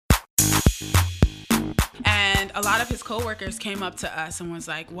And a lot of his coworkers came up to us and was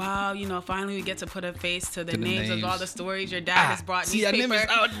like, wow, you know, finally we get to put a face to the names of all the stories your dad has brought newspaper.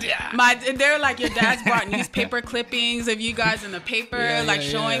 They're like, your dad's brought newspaper clippings of you guys in the paper,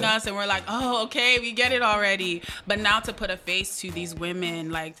 showing us, and we're like, oh, okay, we get it already. But now to put a face to these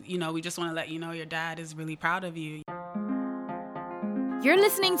women, like, you know, we just want to let you know your dad is really proud of you. You're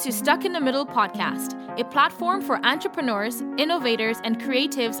listening to Stuck in the Middle podcast, a platform for entrepreneurs, innovators, and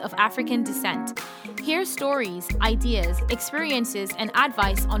creatives of African descent. Hear stories, ideas, experiences, and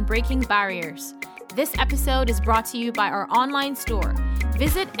advice on breaking barriers. This episode is brought to you by our online store.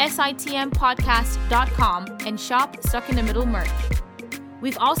 Visit sitmpodcast.com and shop Stuck in the Middle merch.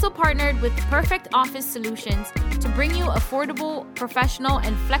 We've also partnered with Perfect Office Solutions to bring you affordable, professional,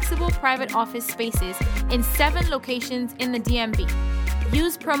 and flexible private office spaces in 7 locations in the DMV.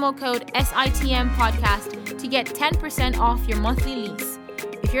 Use promo code SITMPodcast to get 10% off your monthly lease.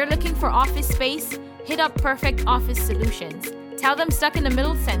 If you're looking for office space, hit up Perfect Office Solutions. Tell them Stuck in the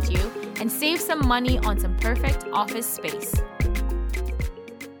Middle sent you and save some money on some perfect office space.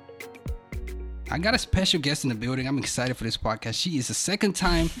 I got a special guest in the building. I'm excited for this podcast. She is a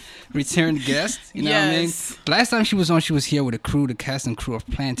second-time return guest. You know what I mean? Last time she was on, she was here with the cast and crew of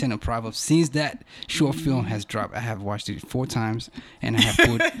Plantain and Proverbs. Since that short film has dropped, I have watched it 4 times, and I have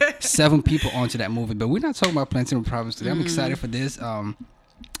put 7 people onto that movie. But we're not talking about Plantain and Proverbs today. I'm excited for this.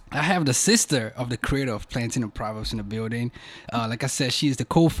 I have the sister of the creator of Plantain and Proverbs in the building. Like I said, she is the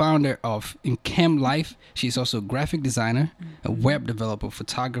co-founder of Incam Life. She's also a graphic designer, a web developer,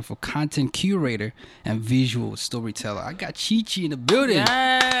 photographer, content curator, and visual storyteller. I got Chi-Chi in the building.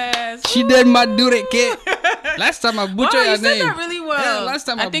 Yes. She did my do that, kid. Last time I butchered her name. You said that really well. Yeah, last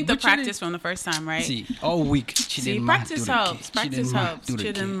time I think the practice from the first time, right? See, all week. Practice helps. Practice helps.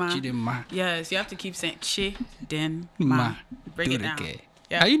 Chidinma. Yes, you have to keep saying Chidinma. Break it down.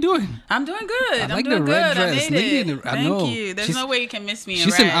 Yeah. How you doing? I'm doing good. I like I'm doing the red good. dress. I made it. Thank you. There's no way you can miss me.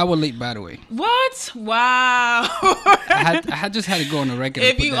 She's an hour late, by the way. What? Wow. I just had to go on the record.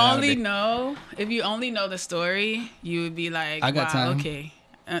 If you only know the story, you would be like, I got time. Okay.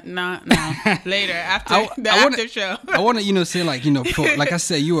 No. Later, after the after show. I want to, say, like, like I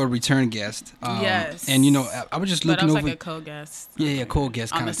said, you were a return guest. Yes. And, I was just looking over. But I was like a co-guest. Yeah,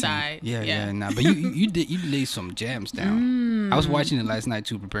 co-guest kind on of the side. Yeah. Nah, but you laid some jams down. I was watching it last night,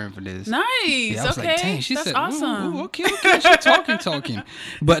 too, preparing for this. Nice. Yeah, I was like, dang, she That's said, awesome. Okay. She's talking.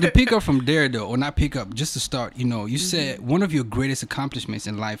 But to pick up from there, though, or not pick up, just to start, you said one of your greatest accomplishments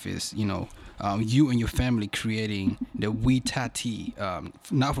in life is, you and your family creating the We Tati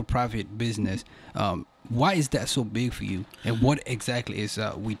not-for-profit business. Why is that so big for you? And what exactly is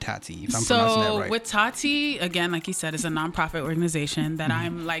We Tati, if I'm pronouncing that right? With Tati, again, like you said, is a nonprofit organization that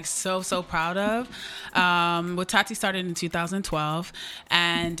I'm like so proud of. With Tati started in 2012,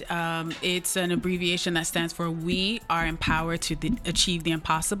 and it's an abbreviation that stands for We Are Empowered to Achieve the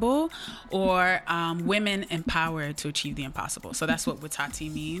Impossible, or Women Empowered to Achieve the Impossible. So that's what With Tati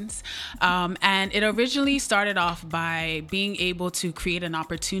means. And it originally started off by being able to create an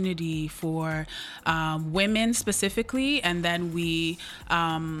opportunity for women specifically, and then we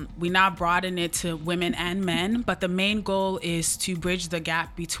now broaden it to women and men, but the main goal is to bridge the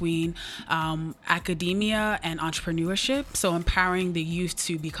gap between academia and entrepreneurship, so empowering the youth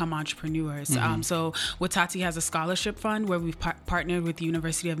to become entrepreneurs. So Watati has a scholarship fund where we've partnered with the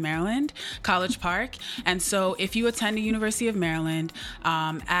University of Maryland, College Park, and so if you attend the University of Maryland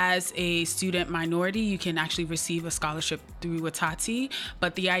as a student minority, you can actually receive a scholarship through Watati,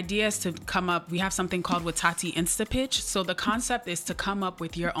 but the idea is to come up, we have something called Watati InstaPitch. So the concept is to come up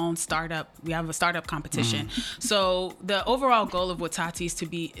with your own startup. We have a startup competition. So the overall goal of Watati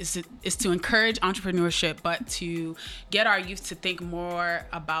is to encourage entrepreneurship, but to get our youth to think more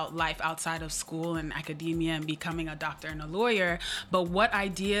about life outside of school and academia and becoming a doctor and a lawyer. But what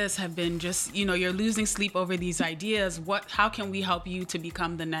ideas have been just, you're losing sleep over these ideas. How can we help you to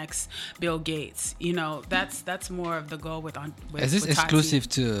become the next Bill Gates? That's more of the goal with Is this Watati. exclusive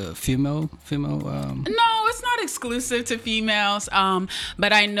to female? No, it's not exclusive to females.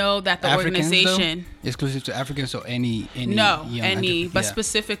 But I know that the Africans, organization though? Exclusive to Africans or any but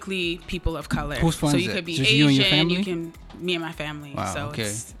specifically people of color. Who's funds so you it? could be Just Asian. you and your family? You can me and my family. Wow, so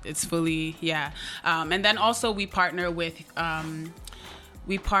okay. it's fully and then also we partner with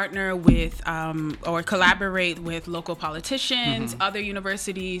we partner with or collaborate with local politicians, other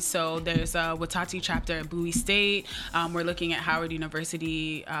universities. So there's a Watati chapter at Bowie State. We're looking at Howard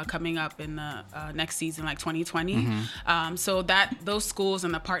University coming up in the next season, like 2020. So those schools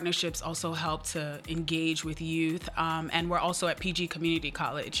and the partnerships also help to engage with youth. And we're also at PG Community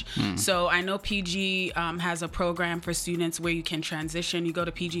College. So I know PG has a program for students where you can transition. You go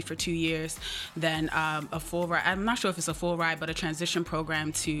to PG for 2 years, then a full ride. I'm not sure if it's a full ride, but a transition program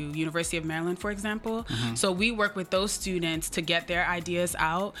to University of Maryland, for example. So we work with those students to get their ideas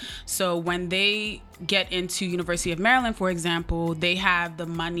out. So when they get into University of Maryland, for example, they have the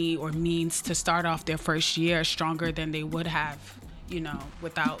money or means to start off their first year stronger than they would have,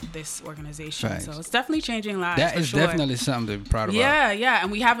 without this organization. Right. So it's definitely changing lives. That is definitely something to be proud of. Yeah.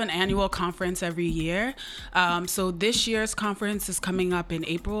 And we have an annual conference every year. So this year's conference is coming up in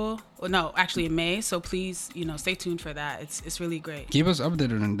April. Well, no, actually in May. So please, stay tuned for that. It's really great. Keep us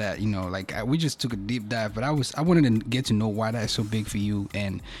updated on that. We just took a deep dive, but I wanted to get to know why that is so big for you.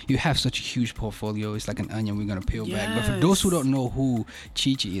 And you have such a huge portfolio. It's like an onion we're gonna peel back. But for those who don't know who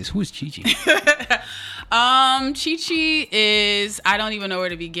Chi-Chi is, who is Chi-Chi? Chi-Chi is, I don't even know where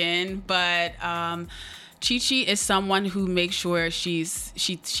to begin, but Chi-Chi is someone who makes sure she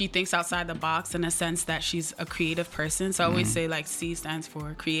thinks outside the box in a sense that she's a creative person. So I always say like C stands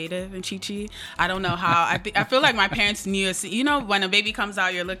for creative in Chi-Chi. I don't know how. I feel like my parents knew. When a baby comes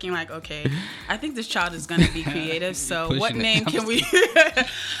out, you're looking like, okay, I think this child is going to be creative. So what name can we?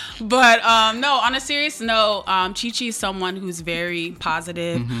 But no, on a serious note, Chi-Chi is someone who's very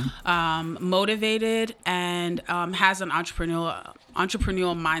positive, motivated, and has an entrepreneurial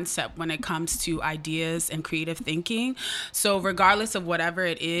mindset when it comes to ideas and creative thinking. So regardless of whatever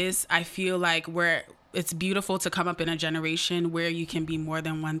it is, I feel like it's beautiful to come up in a generation where you can be more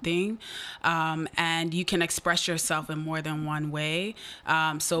than one thing, and you can express yourself in more than one way.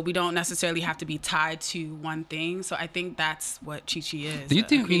 So we don't necessarily have to be tied to one thing. So I think that's what Chi-Chi is. Do you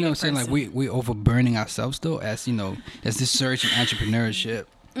think, saying like we overburning ourselves though, as this surge in entrepreneurship?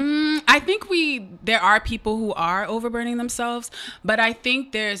 I think there are people who are overburning themselves, but I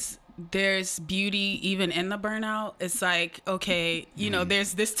think there's beauty even in the burnout. It's like, okay,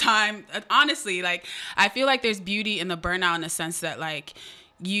 there's this time, honestly, like I feel like there's beauty in the burnout in the sense that like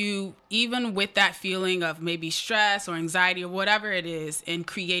you, even with that feeling of maybe stress or anxiety or whatever it is, in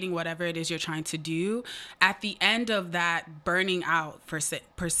creating whatever it is you're trying to do, at the end of that burning out per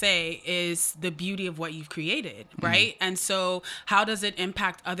se is the beauty of what you've created, right? And so how does it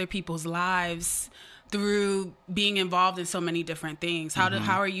impact other people's lives through being involved in so many different things? How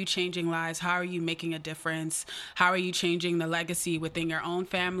are you changing lives? How are you making a difference? How are you changing the legacy within your own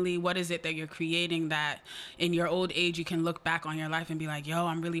family? What is it that you're creating that in your old age you can look back on your life and be like, yo,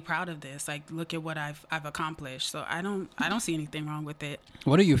 I'm really proud of this. Like, look at what I've accomplished. So I don't see anything wrong with it.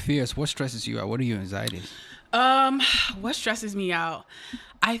 What are your fears? What stresses you out? What are your anxieties? What stresses me out?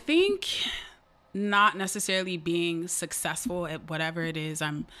 I think not necessarily being successful at whatever it is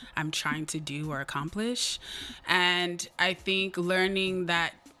I'm trying to do or accomplish. And I think learning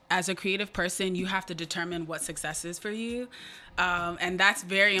that as a creative person, you have to determine what success is for you. And that's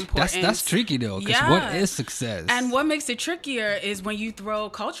very important. That's tricky though, because what is success? And what makes it trickier is when you throw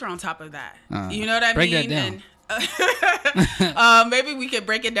culture on top of that. You know what I break mean? That down. Maybe we could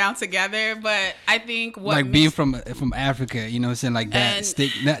break it down together, but I think being from Africa, saying like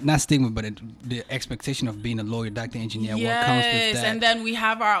that, not stigma, but the expectation of being a lawyer, doctor, engineer. Yes, what comes with that? And then we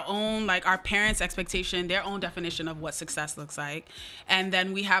have our own, like our parents' expectation, their own definition of what success looks like, and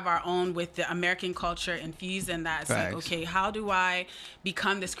then we have our own with the American culture infused in that. It's like, okay, how do I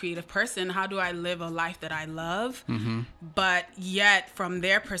become this creative person? How do I live a life that I love, but yet from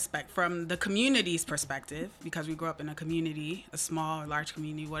their perspective, from the community's perspective, because we grew up in a community, a small or large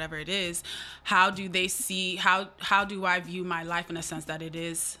community, whatever it is, how do they see, how do I view my life in a sense that it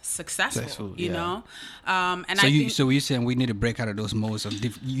is successful, you know? And so you're saying we need to break out of those modes of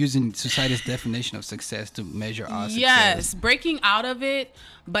using society's definition of success to measure our success. Yes, breaking out of it,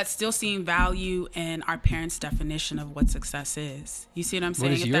 but still seeing value in our parents' definition of what success is. You see what I'm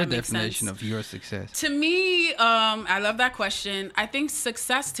saying? What is your definition of your success? To me, I love that question. I think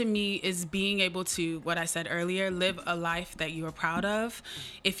success to me is being able to, what I said earlier, live a life that you are proud of.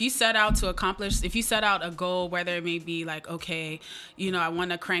 If you set out a goal, whether it may be like, okay, I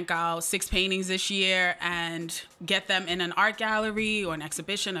want to crank out 6 paintings this year and get them in an art gallery or an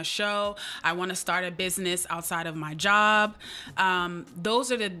exhibition, a show. I want to start a business outside of my job.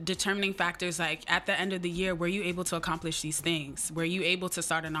 Those are the determining factors. Like at the end of the year, were you able to accomplish these things? Were you able to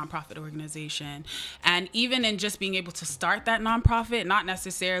start a nonprofit organization? And even in just being able to start that nonprofit, not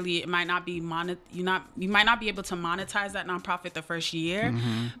necessarily, it might not be you might not not be able to monetize that nonprofit the first year,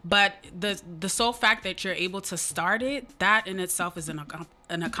 but the sole fact that you're able to start it, that in itself is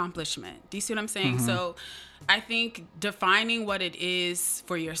an accomplishment. Do you see what I'm saying? So I think defining what it is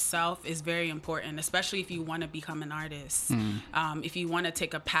for yourself is very important, especially if you want to become an artist. If you want to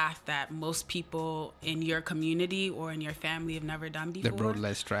take a path that most people in your community or in your family have never done before. The road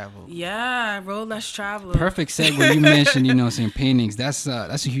less traveled. Yeah, road less traveled. Perfect segue. You mentioned, saying paintings. That's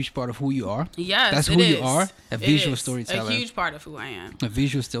a huge part of who you are. Yes, that's who you are. A visual storyteller. A huge part of who I am. A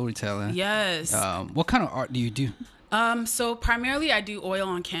visual storyteller. Yes. What kind of art do you do? So primarily I do oil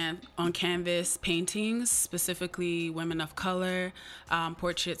on canvas paintings, specifically women of color,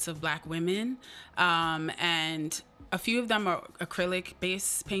 portraits of Black women, and a few of them are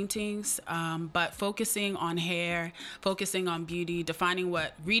acrylic-based paintings, but focusing on hair, focusing on beauty,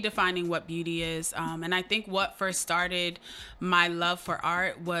 redefining what beauty is. And I think what first started my love for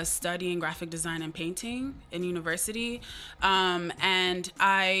art was studying graphic design and painting in university.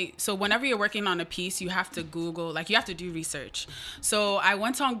 So whenever you're working on a piece, you have to Google, you have to do research. So I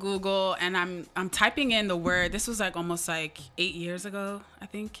went on Google and I'm typing in the word. This was almost 8 years ago, I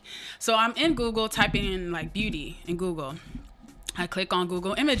think. So I'm in Google typing in beauty in Google. I click on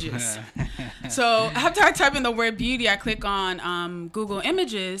Google Images. So after I type in the word beauty, I click on Google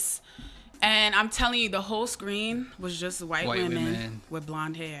Images, and I'm telling you, the whole screen was just white women with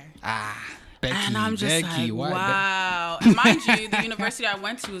blonde hair. Becky, and I'm just wow. And mind you, the university I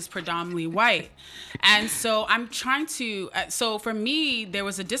went to is predominantly white. And so I'm trying to, so for me, there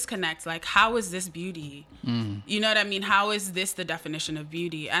was a disconnect. How is this beauty? You know what I mean? How is this the definition of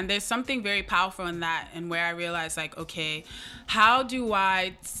beauty? And there's something very powerful in that, and where I realized, okay, how do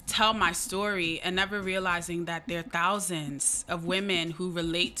I tell my story, and never realizing that there are thousands of women who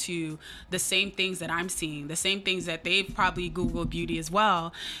relate to the same things that I'm seeing, the same things that they've probably Googled beauty as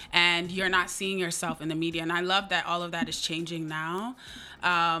well, and you're not seeing yourself in the media. And I love that all of that is changing now.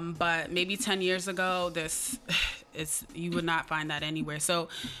 But maybe 10 years ago, you would not find that anywhere. So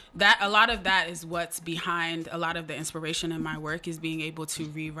a lot of that is what's behind a lot of the inspiration in my work, is being able to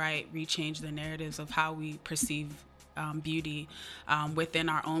rechange the narratives of how we perceive beauty within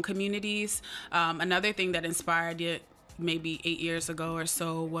our own communities. Another thing that inspired it maybe 8 years ago or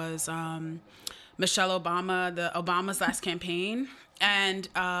so was Michelle Obama, Obama's last campaign. And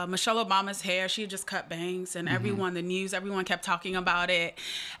Michelle Obama's hair, she had just cut bangs, and everyone kept talking about it.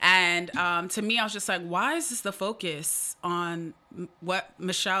 And to me, I was just like, why is this the focus on what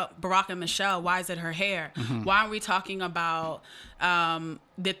Barack and Michelle? Why is it her hair? Why aren't we talking about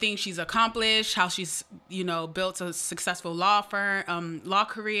the things she's accomplished, how she's, built a successful law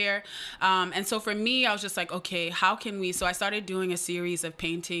career? And so for me, I was just like, okay, how can we? So I started doing a series of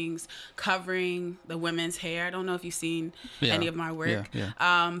paintings covering the women's hair. I don't know if you've seen any of my work.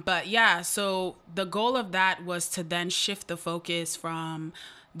 But so the goal of that was to then shift the focus from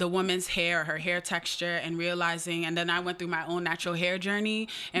the woman's hair, her hair texture, and realizing, and then I went through my own natural hair journey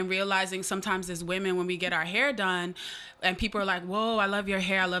and realizing sometimes as women, when we get our hair done and people are like, whoa, I love your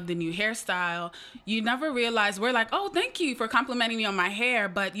hair, I love the new hairstyle, you never realize, we're like, oh, thank you for complimenting me on my hair,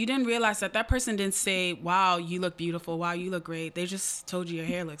 but you didn't realize that person didn't say, wow, you look beautiful, wow, you look great. They just told you your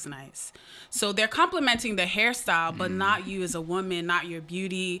hair looks nice. So they're complimenting the hairstyle, but not you as a woman, not your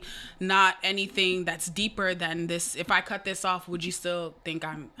beauty, not anything that's deeper than this. If I cut this off, would you still think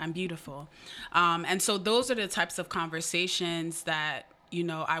I'm beautiful? And so those are the types of conversations that,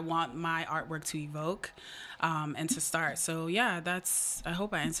 I want my artwork to evoke and to start. So I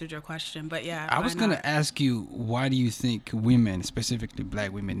hope I answered your question, but I was going to ask you, why do you think women, specifically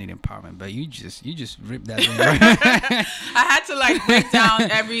Black women, need empowerment? But you just ripped that in. I had to break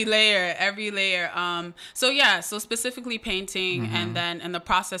down every layer. So specifically painting, and then in the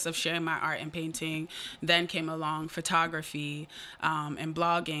process of sharing my art and painting, then came along photography and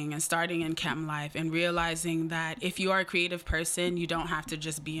blogging and starting in Chem Life, and realizing that if you are a creative person, you don't have to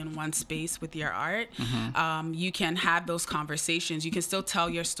just be in one space with your art. You can have those conversations. You can still tell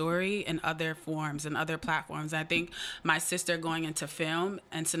your story in other forms and other platforms. I think my sister going into film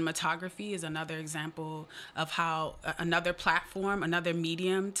and cinematography is another example of how another platform, another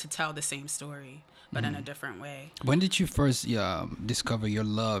medium to tell the same story, but in a different way. When did you first discover your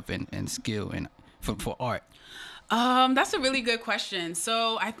love and skill for art? That's a really good question.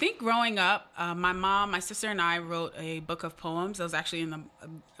 So I think growing up, my mom, my sister, and I wrote a book of poems. It was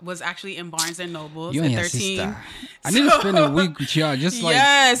actually in Barnes and Noble at 13. I need to spend a week with y'all, just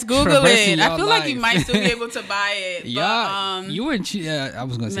yes, Google it. I feel like you might still be able to buy it. Yeah, you were in I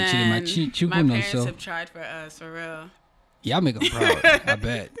was gonna say Chile, my parents have tried for us, for real. Y'all make them proud. I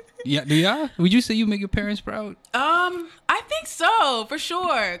bet. Yeah, do y'all? Would you say you make your parents proud? I think so, for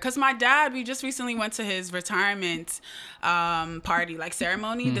sure. Because my dad, we just recently went to his retirement party, like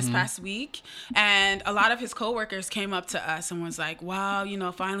ceremony this past week. And a lot of his coworkers came up to us and was like, wow, you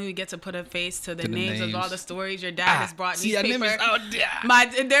know, finally we get to put a face to the names of all the stories your dad has brought newspaper.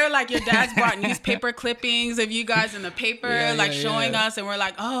 They're like, your dad's brought newspaper clippings of you guys in the paper, showing us. And we're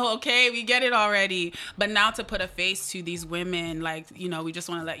like, oh, okay, we get it already. But now to put a face to these women, like, you know, we just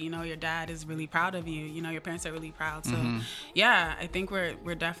want to let you know your dad is really proud of you. You know, your parents are really proud. So, yeah, I think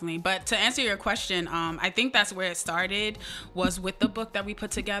we're definitely. But to answer your question, I think that's where it started, was with the book that we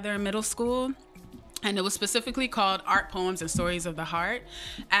put together in middle school. And it was specifically called Art, Poems, and Stories of the Heart.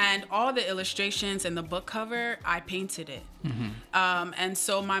 And all the illustrations and the book cover, I painted it. And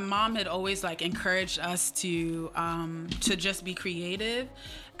so my mom had always like encouraged us to just be creative.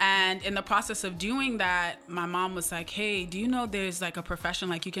 And in the process of doing that, my mom was like, hey, do you know there's like a profession,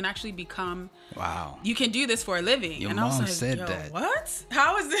 like you can actually become, you can do this for a living. Your and mom I was like, said that. What?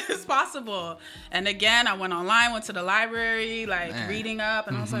 How is this possible? And again, I went online, went to the library, like reading up,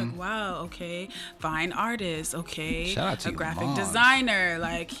 and I was like, wow, okay, fine artist, okay, shout out to a graphic designer,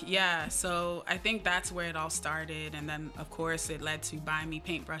 like, yeah. So I think that's where it all started. And then, of course, it led to buying me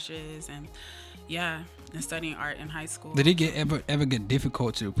paintbrushes and and studying art in high school. Did it ever get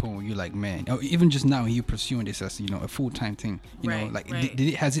difficult to the point where you're like, man, or even just now when you're pursuing this as, you know, a full-time thing, you know, like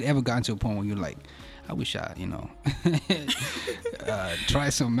has it ever gotten to a point where you're like, I wish I, you know, try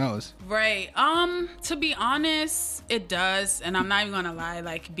something else? Right. To be honest, it does. And I'm not even gonna lie,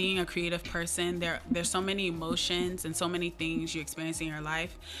 like being a creative person, there's so many emotions and so many things you experience in your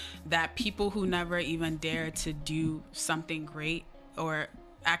life that people who never even dare to do something great, or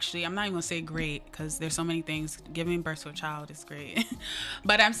actually, I'm not even gonna say great, because there's so many things. Giving birth to a child is great.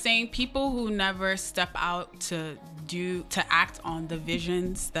 But I'm saying people who never step out to act on the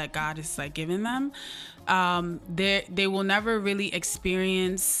visions that God is like giving them, they will never really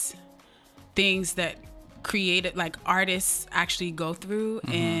experience things that created, like artists actually go through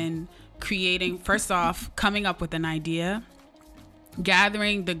in creating. First off, coming up with an idea,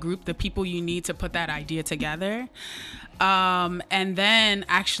 gathering the people you need to put that idea together, and then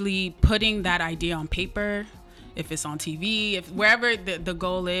actually putting that idea on paper, if it's on TV, if wherever the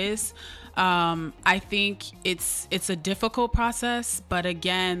goal is. I think it's a difficult process, but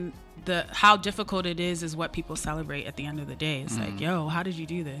again, how difficult it is what people celebrate at the end of the day. It's like, yo, how did you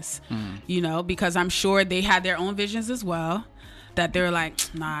do this? You know, because I'm sure they had their own visions as well, that they're like,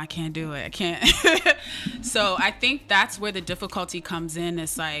 nah, I can't do it. I can't. So I think that's where the difficulty comes in.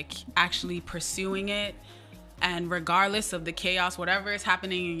 It's like actually pursuing it. And regardless of the chaos, whatever is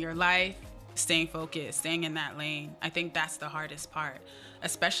happening in your life, staying focused, staying in that lane. I think that's the hardest part,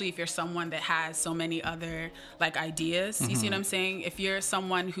 especially if you're someone that has so many other like ideas. You see what I'm saying? If you're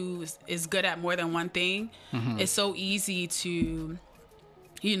someone who is good at more than one thing, it's so easy to,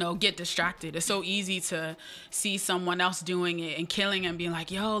 you know, get distracted. It's so easy to see someone else doing it and killing and being like,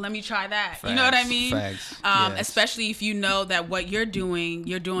 yo, let me try that. Facts, you know what I mean? Facts. Yes. Especially if you know that what you're doing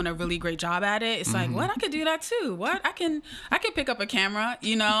a really great job at it. It's like, what? I could do that too. What? I can pick up a camera,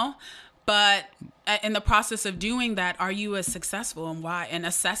 you know? But in the process of doing that, are you as successful, and why? And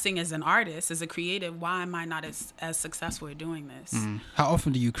assessing as an artist, as a creative, why am I not as successful at doing this? How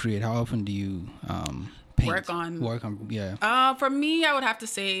often do you create? How often do you paint? Work on, yeah. For me, I would have to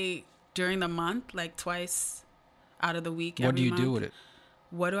say during the month, like twice out of the week. What do you do with it?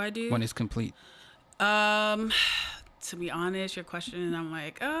 What do I do when it's complete? To be honest, your question, I'm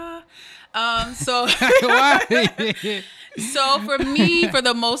like, so so for me, for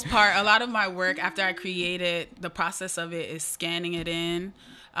the most part, a lot of my work after I create it, the process of it is scanning it in,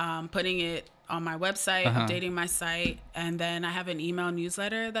 putting it on my website, updating my site, and then I have an email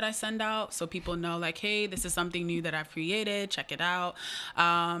newsletter that I send out so people know, like, hey, this is something new that I've created, check it out.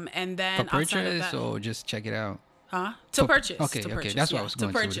 And then for purchase, or just check it out? To purchase. Okay, that's what I was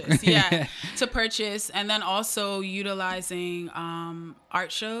going to purchase. Yeah, to purchase. And then also utilizing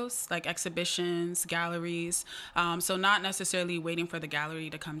art shows, like exhibitions, galleries. So not necessarily waiting for the gallery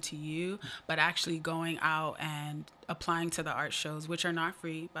to come to you, but actually going out and applying to the art shows, which are not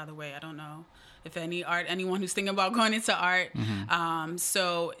free, by the way. I don't know if anyone who's thinking about going into art.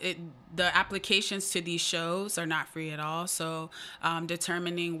 So the applications to these shows are not free at all. So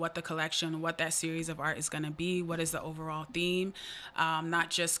determining what the collection, what that series of art is going to be, what is the overall theme, not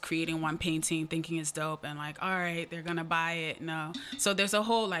just creating one painting, thinking it's dope and like, all right, they're going to buy it. No. So there's a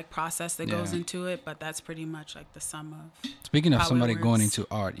whole like process that goes into it, but that's pretty much like the sum of. Speaking of somebody going into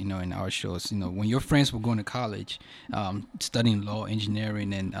art, you know, in art shows, you know, when your friends were going to college, studying law,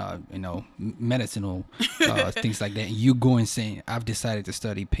 engineering, and, you know, medicinal things like that. And you go and say, I've decided to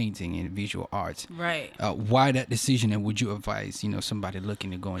study painting and visual arts. Right. Why that decision, and would you advise, somebody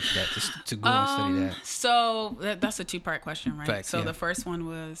looking to go into that to go and study that? So that's a 2-part question, right? Fact, so the first one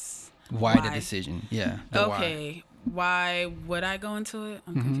was why the decision? Yeah. Okay. Why would I go into it?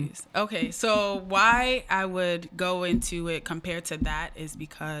 I'm confused. Okay, so why I would go into it compared to that is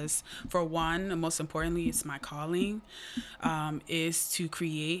because, for one, and most importantly, it's my calling, is to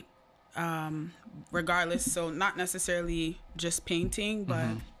create, regardless. So not necessarily just painting, but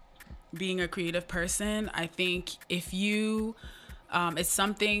being a creative person. I think if you, it's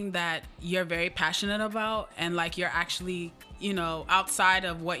something that you're very passionate about, and like you're actually, outside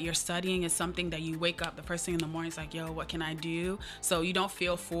of what you're studying, is something that you wake up the first thing in the morning, it's like, yo, what can I do? So you don't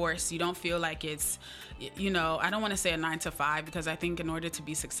feel forced. You don't feel like it's, I don't want to say a 9 to 5, because I think in order to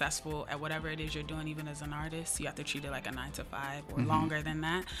be successful at whatever it is you're doing, even as an artist, you have to treat it like a 9 to 5 or longer than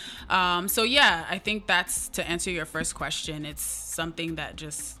that. So yeah, I think that's, to answer your first question, it's something that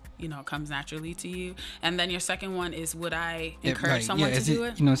just, comes naturally to you. And then your second one is, would I encourage someone to do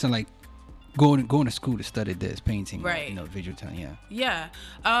it? It's like going to school to study this painting, right? Or, visual talent, yeah.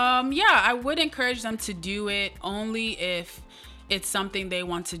 I would encourage them to do it only if it's something they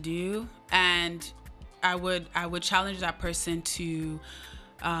want to do, and I would challenge that person to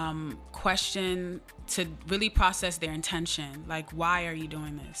question, to really process their intention. Like, why are you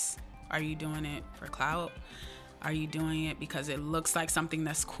doing this? Are you doing it for clout? Are you doing it because it looks like something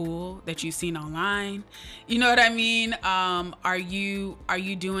that's cool that you've seen online? You know what I mean? Are you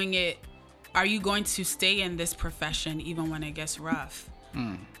doing it? Are you going to stay in this profession even when it gets rough?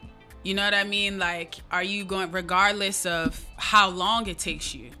 You know what I mean? Like, are you going, regardless of how long it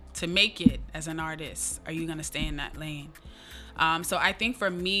takes you to make it as an artist, are you going to stay in that lane? So I think for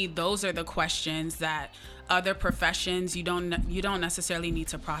me, those are the questions that other professions, you don't necessarily need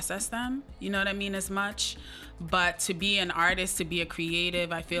to process them, you know what I mean, as much. But to be an artist, to be a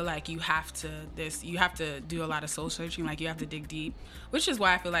creative, I feel like you have to do a lot of soul searching. Like, you have to dig deep, which is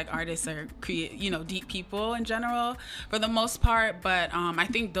why I feel like artists are deep people in general for the most part. But I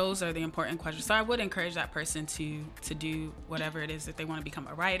think those are the important questions. So I would encourage that person to do whatever it is that they want to become,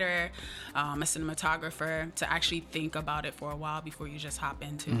 a writer, a cinematographer, to actually think about it for a while before you just hop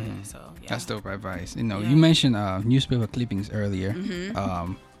into it. So yeah. That's dope advice. You mentioned newspaper clippings earlier.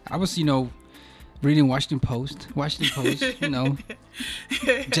 I was reading Washington Post, Jeff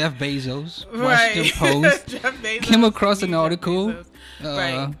Bezos, Washington Post, Jeff Bezos, came across an article,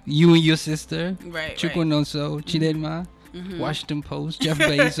 you and your sister, Chukwunonso Chidinma, Washington Post, Jeff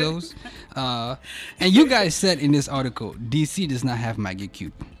Bezos, and you guys said in this article, DC does not have Maggie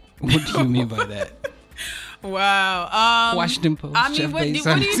Cube. What do you mean by that? Wow. Washington Post, I mean, Jeff what do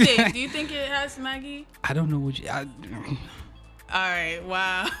Bezos. you think? Do you think it has Maggie? I don't know what you... All right.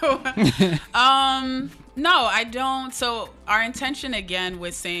 Wow. No, I don't. So our intention, again,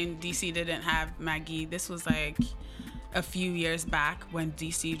 with saying DC didn't have Maggie, this was like a few years back when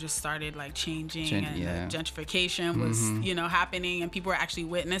DC just started like changing, and gentrification was, happening, and people were actually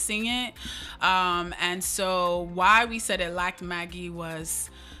witnessing it. And so why we said it lacked Maggie was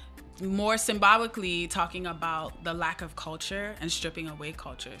more symbolically talking about the lack of culture and stripping away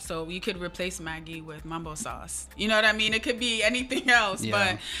culture. So you could replace Maggie with mambo sauce. You know what I mean? It could be anything else.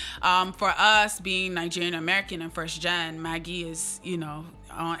 Yeah. But for us, being Nigerian American and first gen, Maggie is,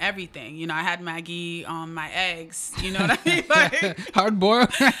 on everything. I had Maggie on my eggs. You know what I mean? Like, hard boiled?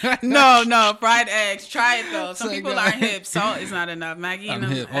 No, fried eggs. Try it though. Some people aren't hip. Salt is not enough. Maggie and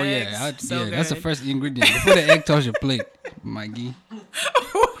eggs. Oh yeah, that's the first ingredient before the egg touches your plate. Maggie.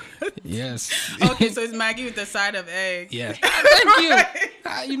 Yes. Okay, so it's Maggie with the side of egg. Yeah. Thank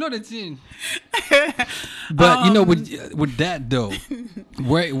you. You know the thing. But with that though,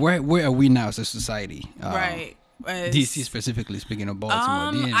 where are we now as a society? Right. DC specifically, speaking of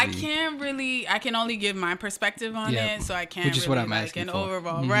Baltimore, DMV. I can only give my perspective on it, so I can't. Which is really, what I'm asking for.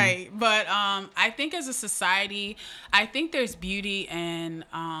 Overall, right? But I think as a society, I think there's beauty in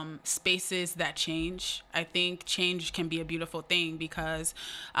spaces that change. I think change can be a beautiful thing because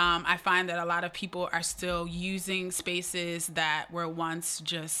I find that a lot of people are still using spaces that were once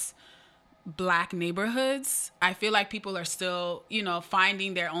just Black neighborhoods. I feel like people are still,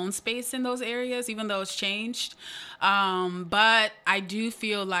 finding their own space in those areas, even though it's changed. But I do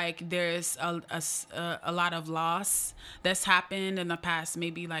feel like there's a lot of loss that's happened in the past,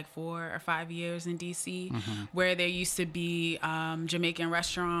 maybe like 4 or 5 years in DC, where there used to be Jamaican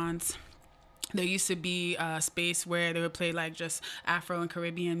restaurants. There used to be a space where they would play like just Afro and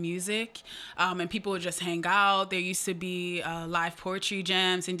Caribbean music, and people would just hang out. There used to be live poetry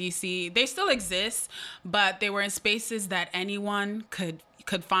jams in DC. They still exist, but they were in spaces that anyone could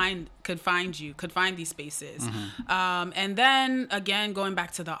could find these spaces. And then again, going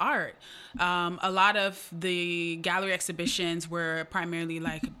back to the art, a lot of the gallery exhibitions were primarily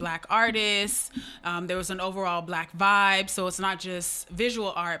like Black artists. There was an overall Black vibe. So it's not just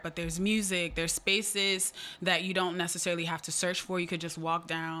visual art, but there's music, there's spaces that you don't necessarily have to search for. You could just walk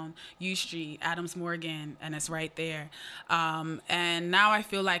down U Street, Adams Morgan, and it's right there. And now I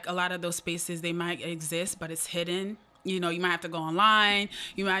feel like a lot of those spaces, they might exist, but it's hidden. You know, you might have to go online.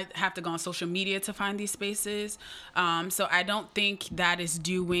 You might have to go on social media to find these spaces. So I don't think that is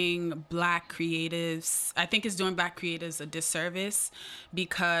doing Black creatives. I think it's doing Black creatives a disservice,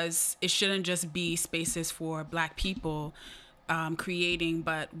 because it shouldn't just be spaces for Black people creating,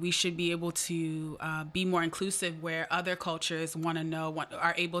 but we should be able to be more inclusive, where other cultures want to know,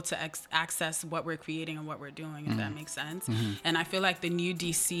 are able to access what we're creating and what we're doing, if that makes sense. And I feel like the new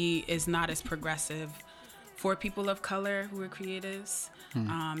DC is not as progressive for people of color who are creatives.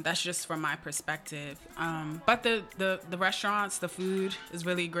 That's just from my perspective. But the restaurants, the food is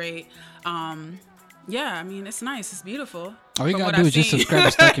really great. Yeah, I mean, it's nice. It's beautiful. All you gotta do is just subscribe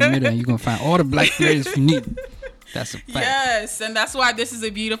to Stuck in Middle, and you're gonna find all the Black creators you need. That's a fact. Yes, and that's why this is a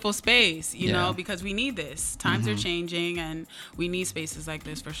beautiful space, you know, because we need this. Times are changing, and we need spaces like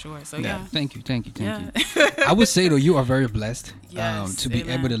this for sure. So yeah. Thank you. I would say though, you are very blessed to be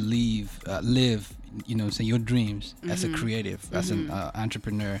able to live, you know, say your dreams as a creative, as an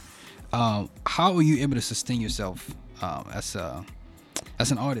entrepreneur. How are you able to sustain yourself as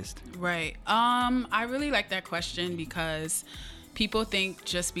an artist? Right. I really like that question, because people think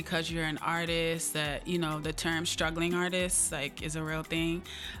just because you're an artist that, you know, the term struggling artist like is a real thing.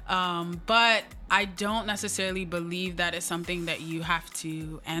 But I don't necessarily believe that it's something that you have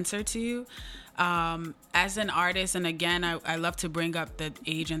to answer to. As an artist, and again, I love to bring up the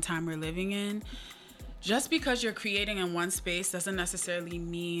age and time we're living in. Just because you're creating in one space doesn't necessarily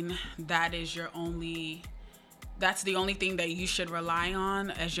mean that's the only thing that you should rely on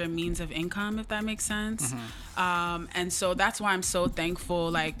as your means of income, if that makes sense. And so that's why I'm so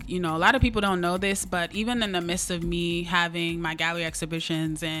thankful. Like, you know, a lot of people don't know this, but even in the midst of me having my gallery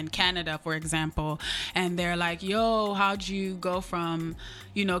exhibitions in Canada, for example, and they're like, yo, how'd you go from,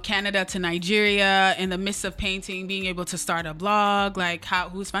 you know, Canada to Nigeria in the midst of painting, being able to start a blog? Like,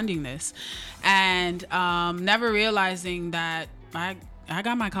 who's funding this? And never realizing that I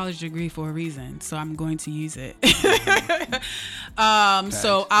got my college degree for a reason, so I'm going to use it.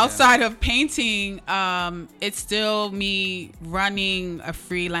 So outside of painting, it's still me running a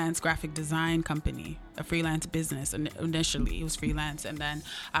freelance graphic design company, a freelance business. Initially, it was freelance, and then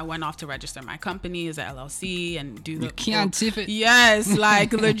I went off to register my company as a LLC and do the yes,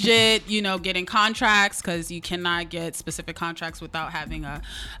 like legit, you know, getting contracts, because you cannot get specific contracts without having a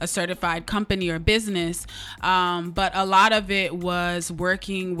certified company or business. But a lot of it was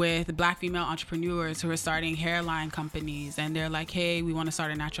working with Black female entrepreneurs who are starting hairline companies, and they're like, hey, we want to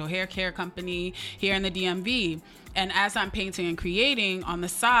start a natural hair care company here in the DMV. And as I'm painting and creating on the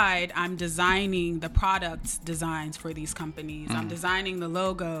side, I'm designing the product designs for these companies. I'm designing the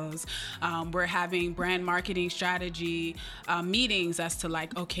logos. We're having brand marketing strategy meetings as to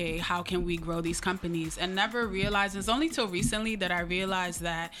like, okay, how can we grow these companies? And never realized, it's only till recently that I realized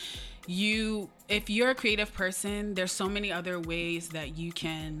that if you're a creative person, there's so many other ways that you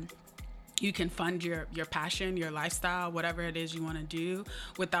can fund your passion, your lifestyle, whatever it is you want to do,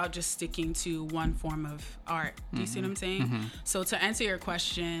 without just sticking to one form of art. Do you see what I'm saying? So to answer your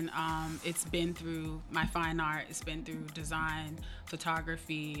question, it's been through my fine art, it's been through design,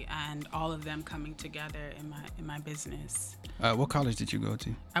 photography, and all of them coming together in my business. What college did you go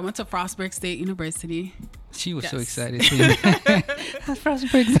to? I went to Frostburg State University. She was so excited.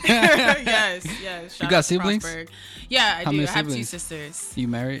 Frostburg. yes. You got siblings? Frostburg. Yeah, I How do. many I have siblings? 2 sisters. You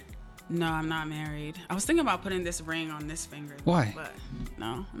married? No, I'm not married. I was thinking about putting this ring on this finger. Why? But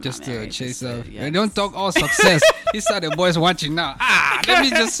no, I'm just not to married. chase Just up. to- yes. Don't talk all success. These are the boys watching now. Let me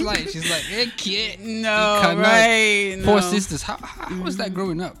just slide. She's like, hey kid. No, right. 4 sisters. How was that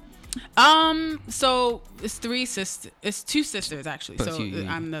growing up? So it's 3 sisters. It's 2 sisters actually. But so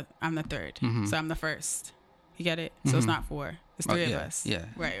I'm the third. So I'm the first. You get it? So it's not 4. It's 3 of us. Yeah.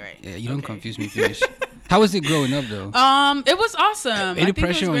 Right. Yeah, you don't confuse me. Finish. How was it growing up though? It was awesome. Any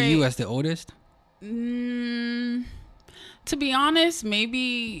pressure on you as the oldest? To be honest,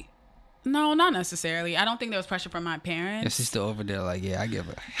 maybe no, not necessarily. I don't think there was pressure from my parents. Your sister over there, like, yeah, I give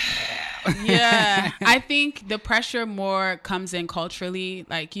her. Yeah, I think the pressure more comes in culturally.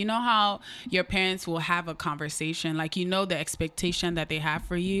 Like, you know how your parents will have a conversation, like, you know, the expectation that they have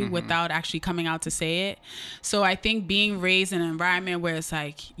for you without actually coming out to say it. So I think being raised in an environment where it's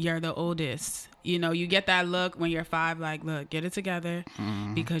like, you're the oldest, You know, you get that look when you're 5, like, look, get it together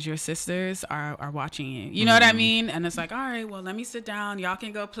because your sisters are watching you. You know what I mean? And it's like, all right, well, let me sit down. Y'all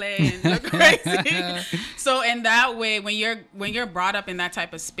can go play and look crazy. So in that way, when you're brought up in that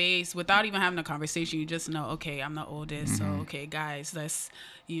type of space, without even having a conversation, you just know, okay, I'm the oldest. So, okay, guys, let's,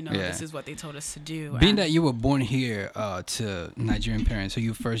 this is what they told us to do. Being that you were born here to Nigerian parents, so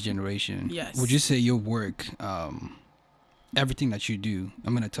you're first generation. Yes. Would you say your work, everything that you do,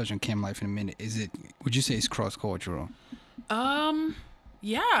 I'm gonna touch on Chem Life in a minute. Would you say it's cross cultural?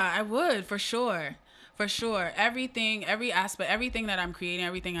 Yeah, I would for sure. Every aspect, everything that I'm creating,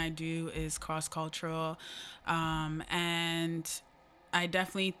 everything I do is cross cultural, and I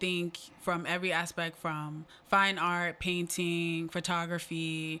definitely think from every aspect, from fine art, painting,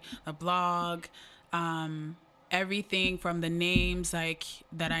 photography, a blog, everything from the names, like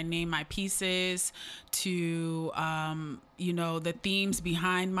that I name my pieces, to the themes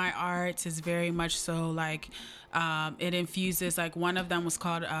behind my art is very much so like it infuses, like one of them was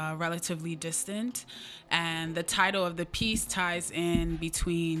called Relatively Distant, and the title of the piece ties in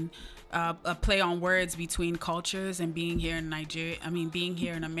between a play on words between cultures, and being here in being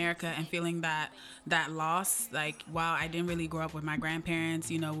here in America and feeling that loss. Like, wow, I didn't really grow up with my grandparents.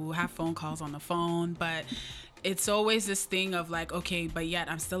 We'll have phone calls on the phone, but it's always this thing of like, okay, but yet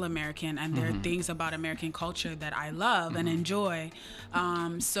I'm still American, and there are things about American culture that I love and enjoy.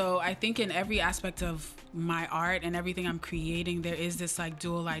 So I think in every aspect of my art and everything I'm creating, there is this like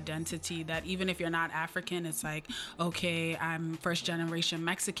dual identity that even if you're not African, it's like, okay, I'm first generation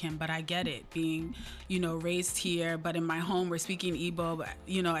Mexican, but I get it, being, raised here, but in my home we're speaking Igbo, but,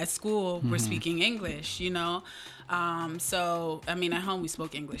 at school we're speaking English, so I mean, at home we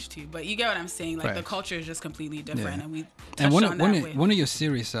spoke English too, but you get what I'm saying. Like, the culture is just completely different, and we touched on that. One of your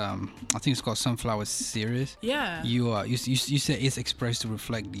series, I think it's called Sunflower Series. Yeah. You said it's expressed to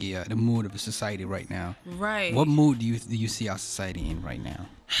reflect the mood of the society right now. Right. What mood do you see our society in right now?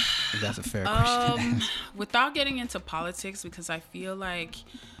 If that's a fair question. Without getting into politics, because I feel like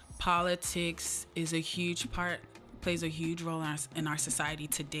politics is plays a huge role in our society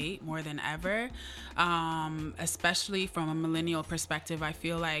to date more than ever, especially from a millennial perspective. I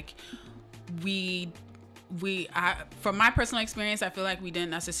feel like from my personal experience, I feel like we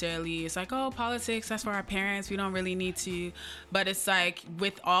didn't necessarily, it's like, oh, politics, that's for our parents, we don't really need to. But it's like,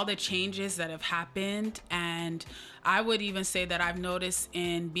 with all the changes that have happened, and I would even say that I've noticed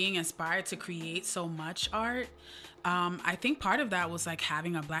in being inspired to create so much art, I think part of that was like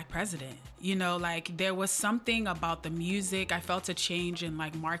having a Black president. Like, there was something about the music. I felt a change in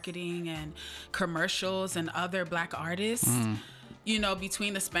like marketing and commercials and other Black artists,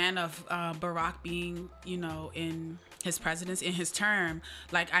 between the span of Barack being, in his presidency, in his term.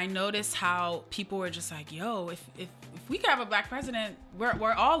 Like, I noticed how people were just like, yo, if we could have a Black president,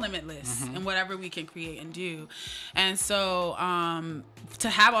 we're all limitless in whatever we can create and do. And so to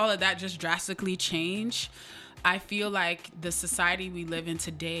have all of that just drastically change, I feel like the society we live in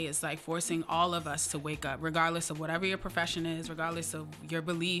today is like forcing all of us to wake up, regardless of whatever your profession is, regardless of your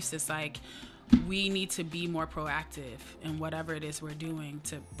beliefs. It's like, we need to be more proactive in whatever it is we're doing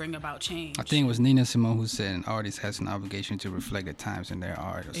to bring about change. I think it was Nina Simone who said an artist has an obligation to reflect the times in their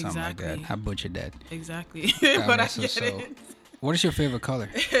art, or something like that. I butchered that. Exactly. But I get it. What is your favorite color?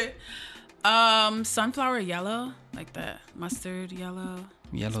 Sunflower yellow, like that mustard yellow.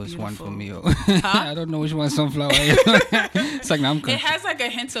 Yellow is one for me. I don't know which one sunflower is. It's like, I'm it has like a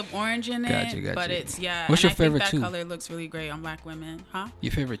hint of orange in it. Gotcha. But it's, yeah. What's your favorite tool? That color looks really great on Black women.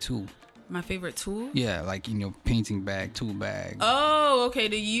 Your favorite tool? My favorite tool? Yeah, like in your painting bag, tool bag. Oh, okay,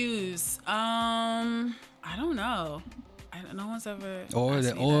 to use. I don't know. No one's ever. Or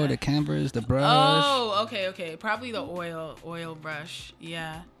the canvas, the brush. Oh, okay. Probably the oil brush.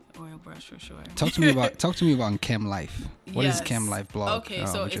 Yeah. Oil brush for sure. Talk to me about Chem Life. What is Chem Life blog? Okay,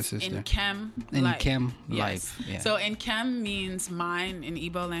 so it's in Chem Life. In Chem Life. Yeah. So in Chem means mine in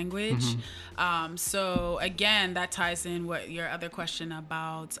Igbo language. So again, that ties in what your other question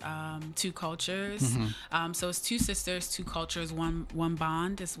about two cultures. So it's two sisters, two cultures, one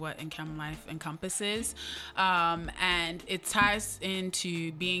bond is what in Chem Life encompasses, and it ties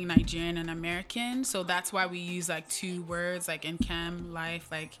into being Nigerian and American. So that's why we use like two words, like in Chem Life,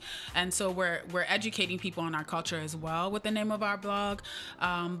 like. And so we're educating people on our culture as well with the name of our blog.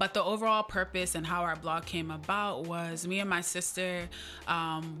 But the overall purpose and how our blog came about was me and my sister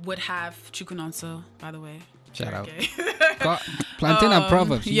would have Chukunonso, by the way. Shout out. Plantain and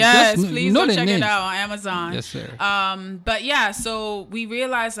Proverbs. Yes, please go check it out on Amazon. Yes, sir. But yeah, so we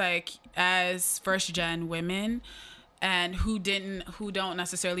realized, like, as first gen women, and who don't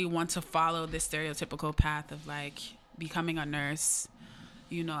necessarily want to follow this stereotypical path of like becoming a nurse,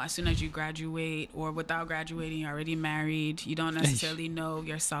 you know, as soon as you graduate or without graduating, you're already married. You don't necessarily know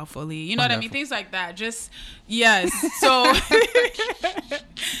yourself fully. You know what I mean? Things like that. Just, yes. So,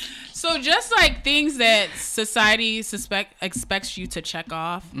 so just like things that society expects you to check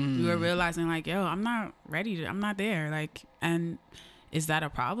off, we were realizing like, yo, I'm not ready. I'm not there. Like, and is that a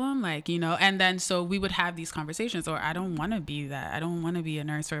problem? Like, you know, and then so we would have these conversations, or I don't want to be that. I don't want to be a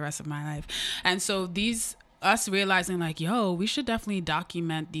nurse for the rest of my life. And so us realizing like, yo, we should definitely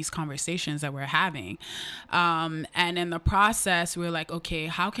document these conversations that we're having. And in the process, we're like, okay,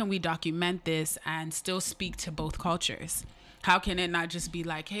 how can we document this and still speak to both cultures? How can it not just be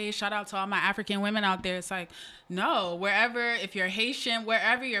like, hey, shout out to all my African women out there? It's like, no, wherever, if you're Haitian,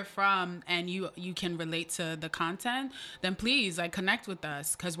 wherever you're from and you can relate to the content, then please like connect with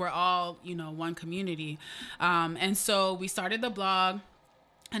us, because we're all, you know, one community. And so we started the blog.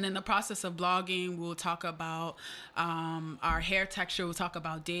 And in the process of blogging, we'll talk about our hair texture. We'll talk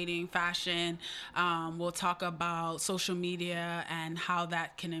about dating, fashion. We'll talk about social media and how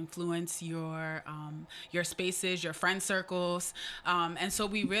that can influence your spaces, your friend circles. And so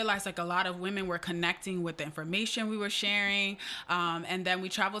we realized like a lot of women were connecting with the information we were sharing. And then we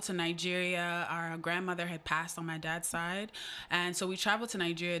traveled to Nigeria. Our grandmother had passed on my dad's side. And so we traveled to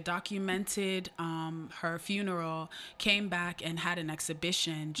Nigeria, documented her funeral, came back and had an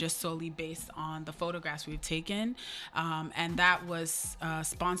exhibition just solely based on the photographs we've taken. And that was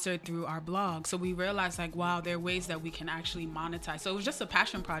sponsored through our blog. So we realized like, wow, there are ways that we can actually monetize. So it was just a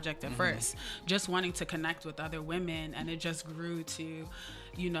passion project at first, just wanting to connect with other women. And it just grew to,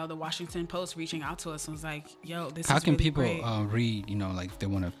 you know, the Washington Post reaching out to us and was like, yo, this How is can really people great. read, you know, like if they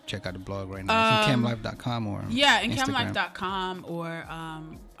want to check out the blog right now? It's in camlife.com or yeah, in Instagram. camlife.com or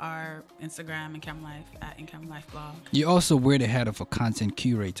our Instagram and camlife at incamlife blog. You also wear the hat of a content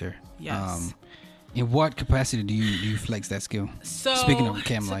curator. Yes. In what capacity do you flex that skill? So, speaking of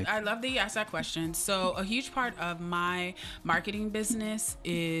CamLife, I love that you asked that question. So a huge part of my marketing business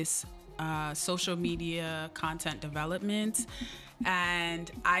is social media content development.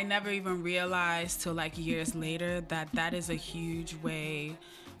 And I never even realized till like years later that is a huge way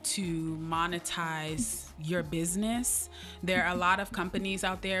to monetize your business. There are a lot of companies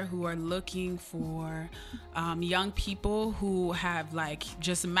out there who are looking for young people who have like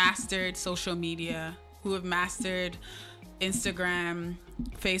just mastered social media, who have mastered Instagram,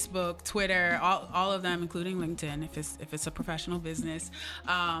 Facebook, Twitter, all of them, including LinkedIn, if it's a professional business.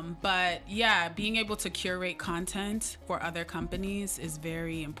 But yeah, being able to curate content for other companies is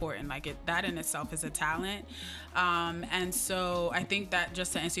very important. Like that in itself is a talent. And so I think that,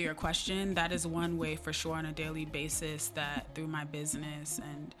 just to answer your question, that is one way for sure on a daily basis that through my business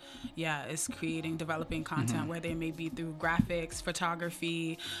and is developing content, where they may be through graphics,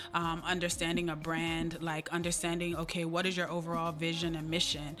 photography, understanding a brand, like understanding, okay, what is your overall vision and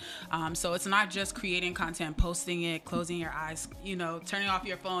mission? So it's not just creating content, posting it, closing your eyes, you know, turning off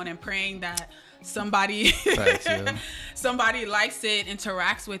your phone and praying that somebody somebody likes it,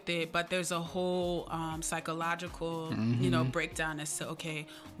 interacts with it, but there's a whole psychological you know, breakdown as to, okay,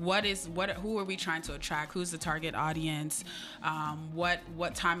 who are we trying to attract, who's the target audience,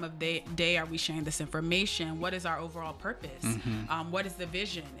 what time of day are we sharing this information, what is our overall purpose, what is the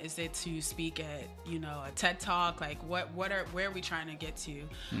vision, is it to speak at, you know, a TED Talk, like where are we trying to get to?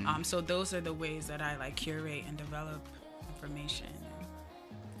 So those are the ways that I like curate and develop information.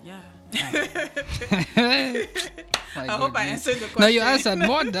 I hope I answered the question. No, you answered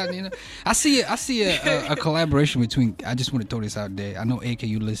more than that. You know, I see a collaboration between. I just want to throw this out there. I know, AK,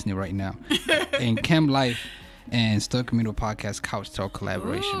 you listening right now, in CamLife and Stuck Communal Podcast Couch Talk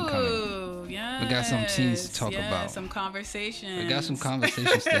collaboration coming. Yes. We got some scenes to talk about. Some conversations. We got some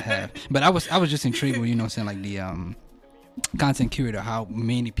conversations to have. But I was just intrigued with, you know, saying like the content curator, how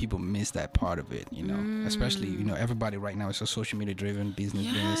many people miss that part of it, you know, especially, you know, everybody right now is so social media driven, business,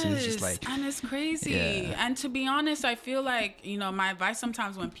 and it's just like, and it's crazy. And to be honest, I feel like, you know, my advice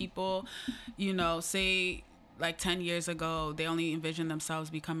sometimes when people, you know, say like 10 years ago, they only envision themselves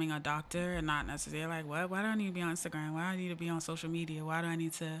becoming a doctor and not necessarily like, why do I need to be on Instagram? Why do I need to be on social media? Why do I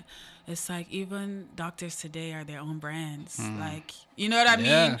need to? It's like even doctors today are their own brands. Like, you know what I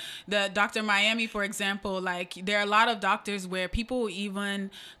mean? The Dr. Miami, for example, like there are a lot of doctors where people even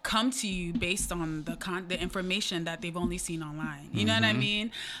come to you based on the information that they've only seen online. You know what I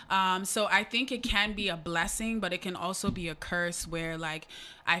mean? So I think it can be a blessing, but it can also be a curse where like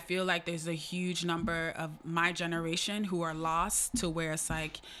I feel like there's a huge number of my generation who are lost to where it's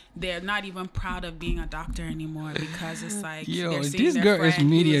like they're not even proud of being a doctor anymore because it's like yo, they're this girl is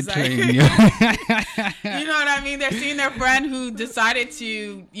media trained. Like, you know what I mean? They're seeing their friend who decided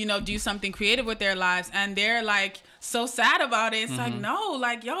to, you know, do something creative with their lives, and they're like so sad about it. It's like, no,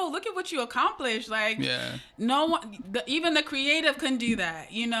 like, yo, look at what you accomplished. Like, no one, even the creative can do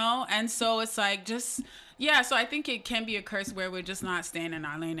that, you know? And so it's like just... Yeah, so I think it can be a curse where we're just not staying in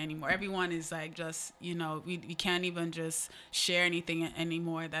our lane anymore. Everyone is like just, you know, we can't even just share anything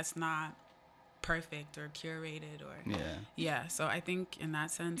anymore that's not perfect or curated or so I think in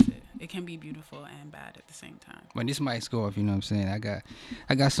that sense it can be beautiful and bad at the same time. When this mics go off, you know what I'm saying, I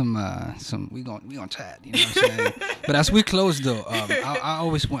got some we gonna chat, you know what I'm saying. But as we close though,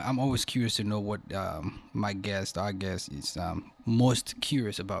 I'm always curious to know what our guest is most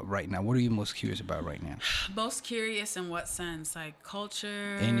curious about right now. What are you most curious about right now? Most curious in what sense? Like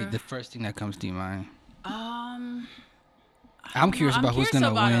culture? And the first thing that comes to your mind? I'm curious about who's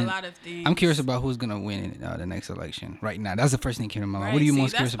gonna win. A lot of things. I'm curious about who's gonna win in the next election right now. That's the first thing that came to my mind. What are you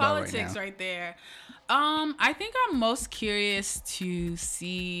most curious about right now? That's politics right there. I think I'm most curious to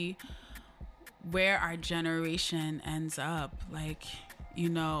see where our generation ends up. Like, you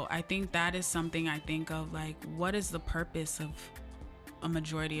know, I think that is something I think of. Like, what is the purpose of a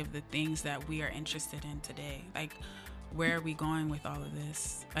majority of the things that we are interested in today? Like, where are we going with all of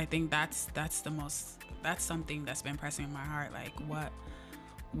this? I think that's something that's been pressing in my heart. Like,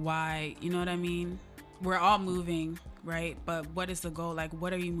 why, you know what I mean? We're all moving, right? But what is the goal? Like,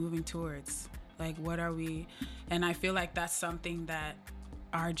 what are you moving towards? Like, what are we? And I feel like that's something that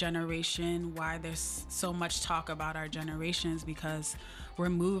our generation, why there's so much talk about our generations, because we're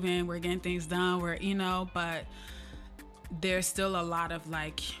moving, we're getting things done, we're, you know, but there's still a lot of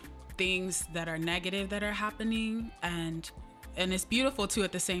like things that are negative that are happening, and it's beautiful too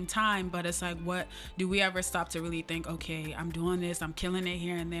at the same time, but it's like, what do we ever stop to really think, okay, I'm doing this, I'm killing it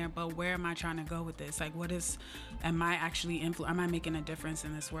here and there, but where am I trying to go with this? Like, am I actually am I making a difference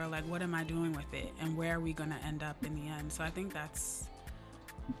in this world? Like, what am I doing with it, and where are we gonna end up in the end? So I think that's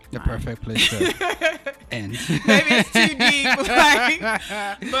the perfect place to end. Maybe it's too deep, but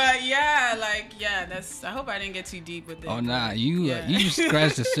that's. I hope I didn't get too deep with it. Oh nah, you just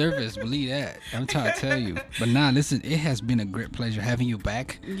scratched the surface. Believe that. I'm trying to tell you. But nah, listen, it has been a great pleasure having you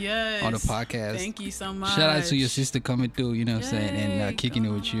back. Yes. On the podcast. Thank you so much. Shout out to your sister coming through. You know what I'm saying, and kicking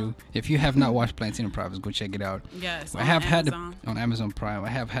it with you. If you have not watched Plantain and Profits, go check it out. Yes. I have had on Amazon Prime. I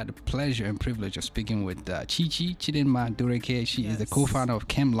have had the pleasure and privilege of speaking with Chichi Chidinma Dureke. She is the co-founder of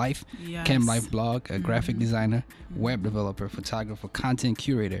Chem Life. Yes. Chem Life blog, a graphic designer, web developer, photographer, content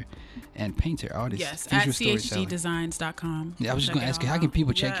curator, and painter, artist. Yes, at CHDdesigns.com. Yeah, I was just going to ask you, how can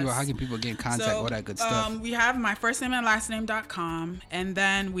people check you out? How can people get in contact? All that good stuff. We have my first name and last name.com, and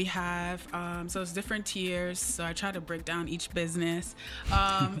then we have, so it's different tiers. So I try to break down each business.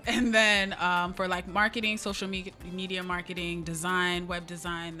 And then for like marketing, social media marketing, design, web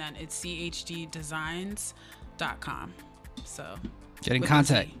design, then it's CHDdesigns.com. So get in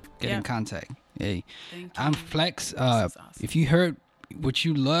contact. In contact. Hey, I'm Flex. Awesome. If you heard what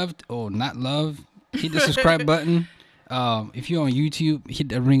you loved or not loved, hit the subscribe button. If you're on YouTube, hit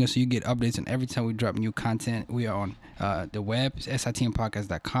the ringer so you get updates on every time we drop new content. We are on the web,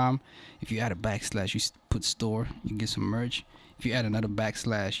 sitmpodcast.com. If you add a backslash, you put store, you get some merch. If you add another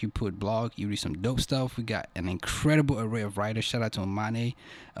backslash, you put blog, you read some dope stuff. We got an incredible array of writers. Shout out to Amane.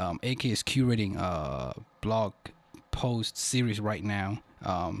 AK is curating blog post series right now.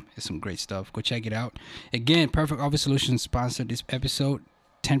 It's some great stuff. Go check it out. Again, Perfect Office Solutions sponsored this episode.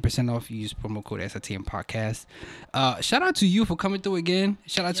 10% off. You use promo code SITM Podcast. Shout out to you for coming through again.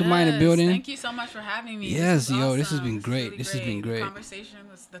 Shout out to Mine in the building. Thank you so much for having me. Yes, this awesome. This has been great. Really this has been great. The conversation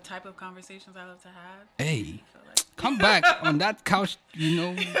was the type of conversations I love to have. Hey, come back on that couch. You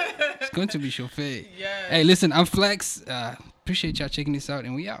know, it's going to be chauffeur. Yes. Hey, listen, I'm Flex. Appreciate y'all checking this out,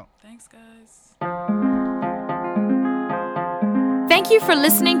 and we out. Thanks, guys. Thank you for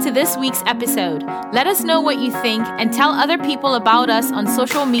listening to this week's episode. Let us know what you think and tell other people about us on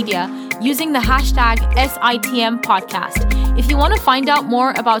social media using the hashtag SITM Podcast. If you want to find out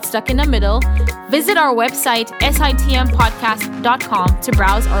more about Stuck in the Middle, visit our website sitmpodcast.com to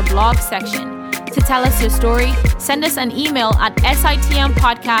browse our blog section. To tell us your story, send us an email at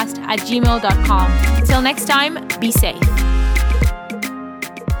sitmpodcast@gmail.com. Till next time, be safe.